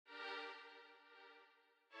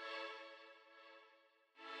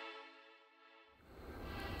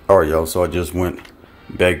Alright, y'all, so I just went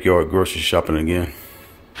backyard grocery shopping again.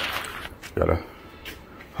 Got a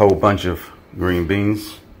whole bunch of green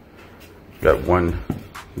beans. Got 1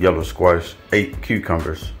 yellow squash, 8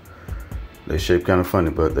 cucumbers. They shape kind of funny,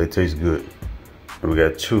 but they taste good. And we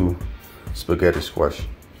got 2 spaghetti squash.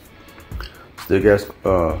 Still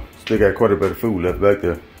got quite a bit of food left back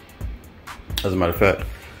there. As a matter of fact,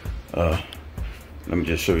 let me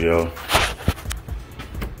just show y'all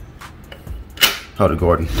how the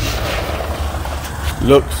garden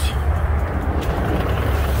looks.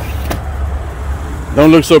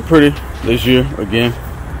 Don't look so pretty this year again,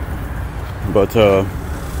 but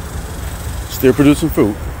still producing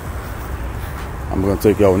food. I'm gonna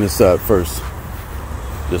take y'all on this side first,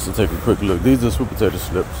 just to take a quick look. These are sweet potato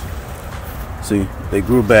slips. See, they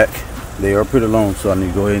grew back. They are pretty long, so I need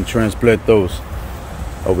to go ahead and transplant those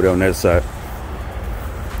over there on that side.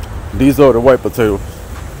 These are the white potato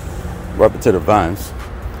vines,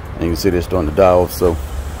 and you can see they're starting to die off. So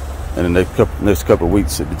in the next couple of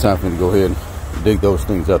weeks, it'll be time for me to go ahead and dig those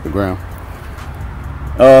things out the ground.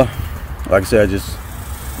 Like I said, I just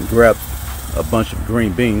grabbed a bunch of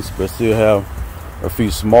green beans, but still have a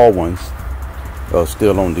few small ones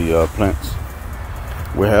still on the plants.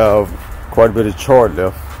 We have quite a bit of chard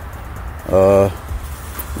left. A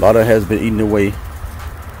lot of it has been eaten away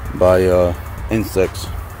by insects.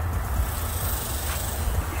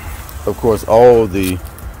 Of course, all the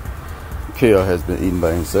kale has been eaten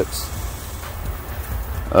by insects.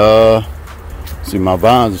 See, my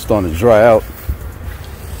vines are starting to dry out,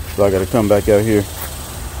 so I got to come back out here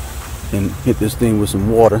and hit this thing with some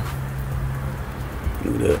water.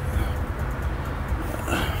 Look at that.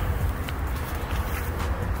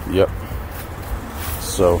 Yep.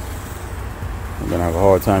 So I'm gonna have a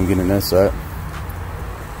hard time getting that side.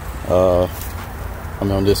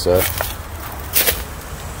 I'm on this side.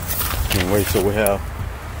 Anyway, so we have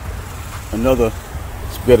another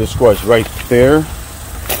spaghetti squash right there.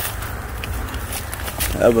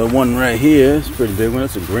 I have one right here. It's a pretty big one.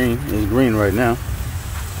 It's a green. It's green right now.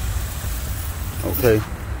 Okay.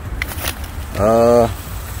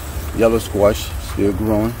 Yellow squash still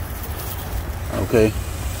growing. Okay.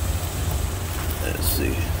 Let's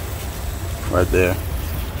see. Right there.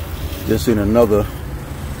 Just seen another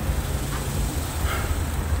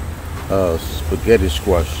spaghetti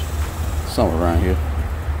squash somewhere around here.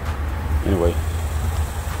 Anyway, I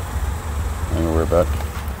ain't gonna worry about it.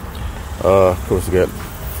 Of course, we got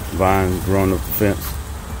vines growing up the fence.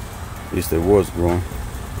 At least they was growing.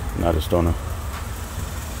 Now they're starting to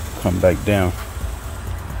come back down.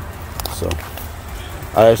 So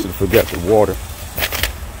I actually forgot to water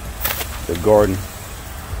the garden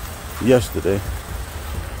yesterday.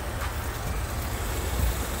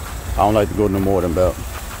 I don't like to go no more than about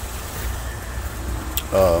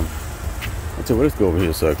I'll tell you what, let's go over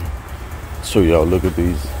here so I can show y'all. Look at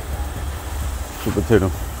these sweet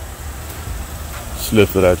potato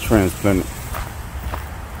slips that I transplanted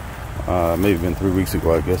maybe been 3 weeks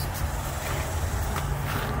ago, I guess.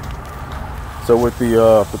 So with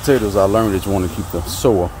the potatoes, I learned that you want to keep the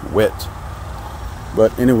soil wet.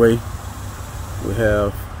 But anyway, we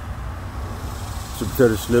have sweet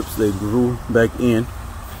potato slips. They grew back in,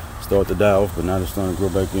 started to die off, but now they're starting to grow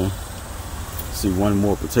back in. See one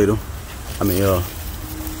more potato. I mean,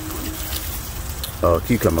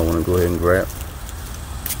 cucumber I want to go ahead and grab.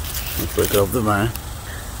 Let's break it off the vine.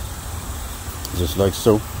 Just like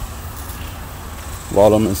so.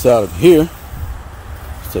 While I'm inside of here,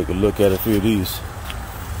 let's take a look at a few of these.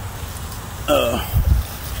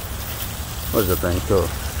 What is that thing called?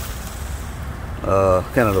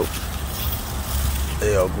 Cantaloupe.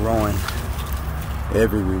 They are growing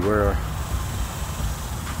everywhere.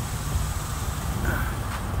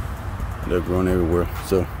 They're growing everywhere.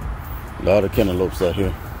 So a lot of cantaloupes out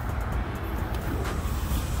here.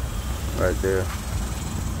 Right there.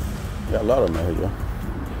 Got a lot of them out here, y'all.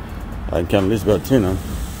 I can count at least about 10 of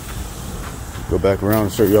them. Go back around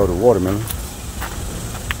and show y'all the watermelon.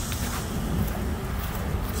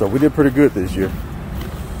 So we did pretty good this year.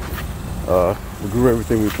 We grew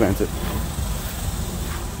everything we planted.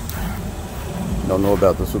 Don't know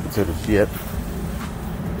about the sweet potatoes yet.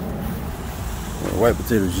 Or white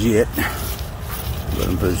potatoes yet. But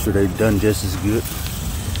I'm pretty sure they've done just as good.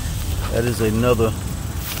 That is another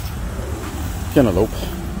cantaloupe.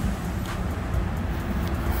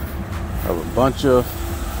 I have a bunch of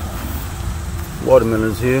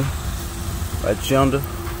watermelons here. Right yonder.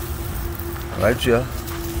 Right here. I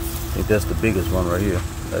think that's the biggest one right here.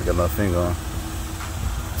 I got my finger on.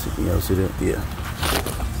 See if you can see that? Yeah.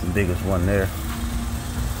 The biggest one there.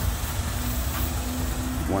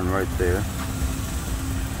 One right there.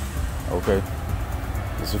 Okay.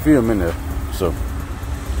 There's a few of them in there. So,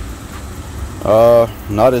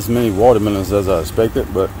 not as many watermelons as I expected,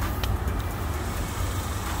 but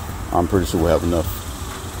I'm pretty sure we'll have enough.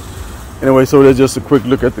 Anyway, so there's just a quick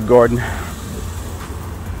look at the garden.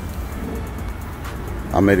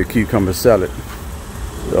 I made a cucumber salad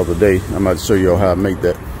the other day. I'm about to show you all how I make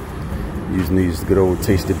that using these good old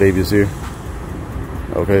tasty babies here.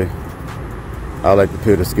 Okay, I like to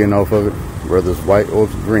peel the skin off of it, whether it's white or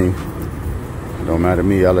it's green. It don't matter to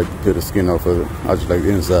me. I like to peel the skin off of it. I just like the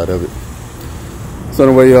inside of it. So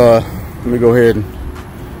anyway, let me go ahead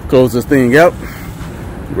and close this thing out,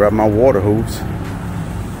 grab my water hose,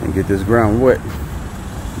 and get this ground wet.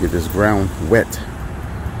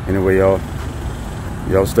 Anyway,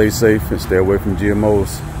 y'all stay safe and stay away from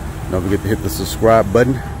GMOs. Don't forget to hit the subscribe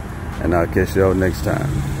button, and I'll catch y'all next time.